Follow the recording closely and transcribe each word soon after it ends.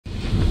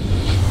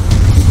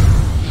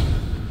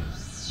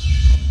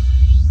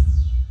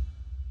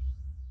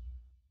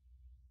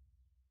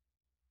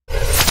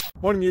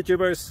Morning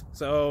YouTubers.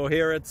 So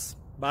here it's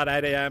about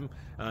 8 a.m.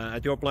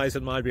 At your place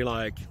it might be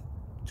like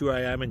 2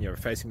 a.m. and you're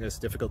facing this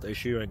difficult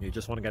issue and you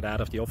just want to get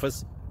out of the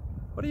office.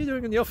 What are you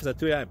doing in the office at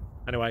 2 a.m.?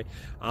 Anyway,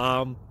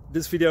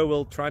 this video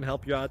will try and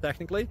help you out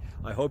technically.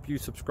 I hope you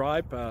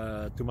subscribe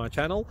to my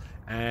channel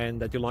and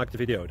that you like the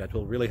video. That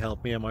will really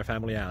help me and my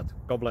family out.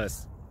 God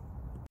bless.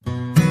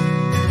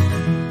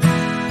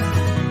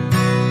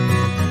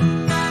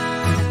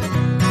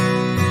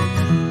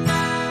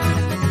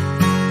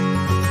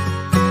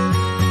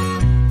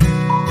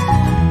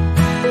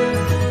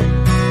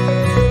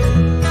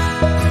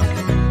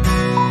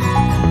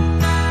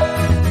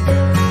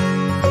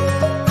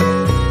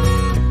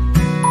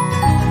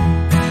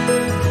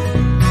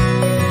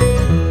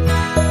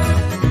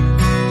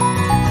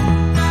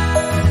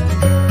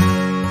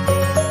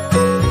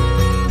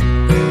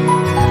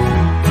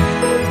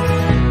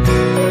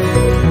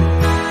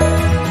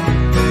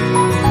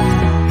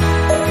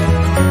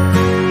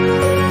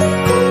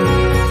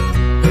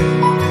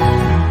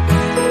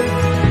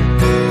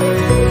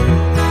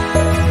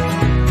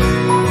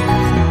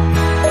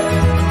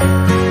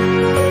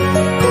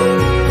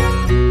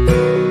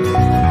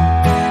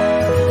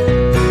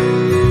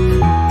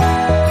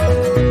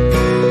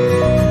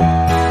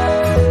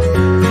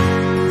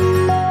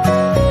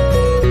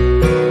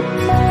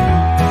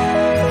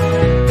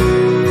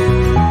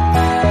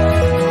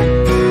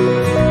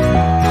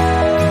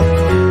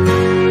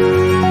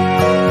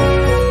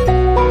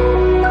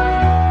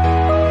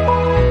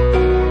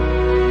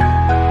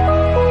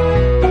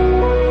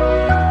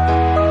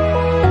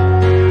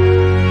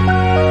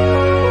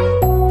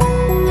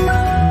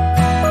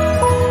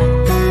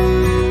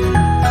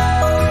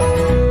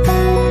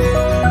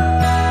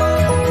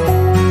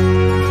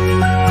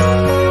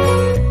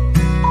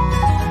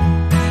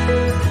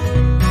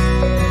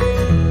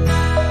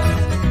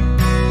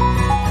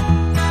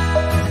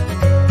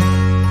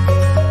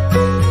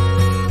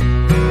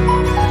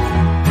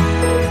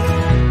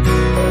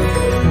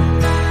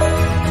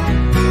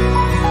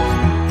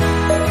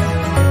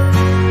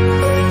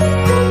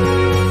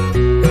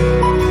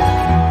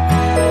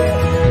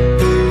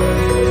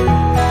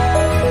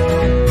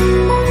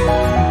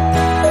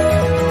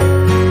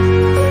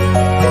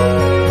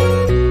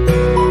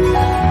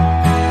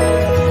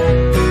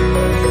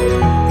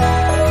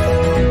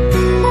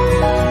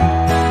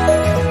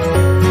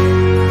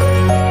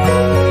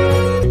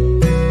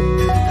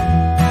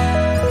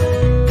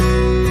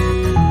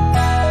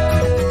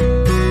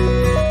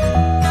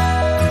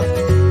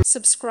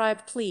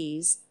 Subscribe,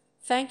 please.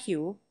 Thank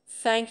you.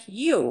 Thank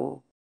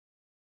you.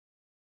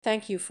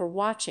 Thank you for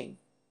watching.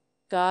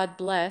 God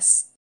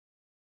bless.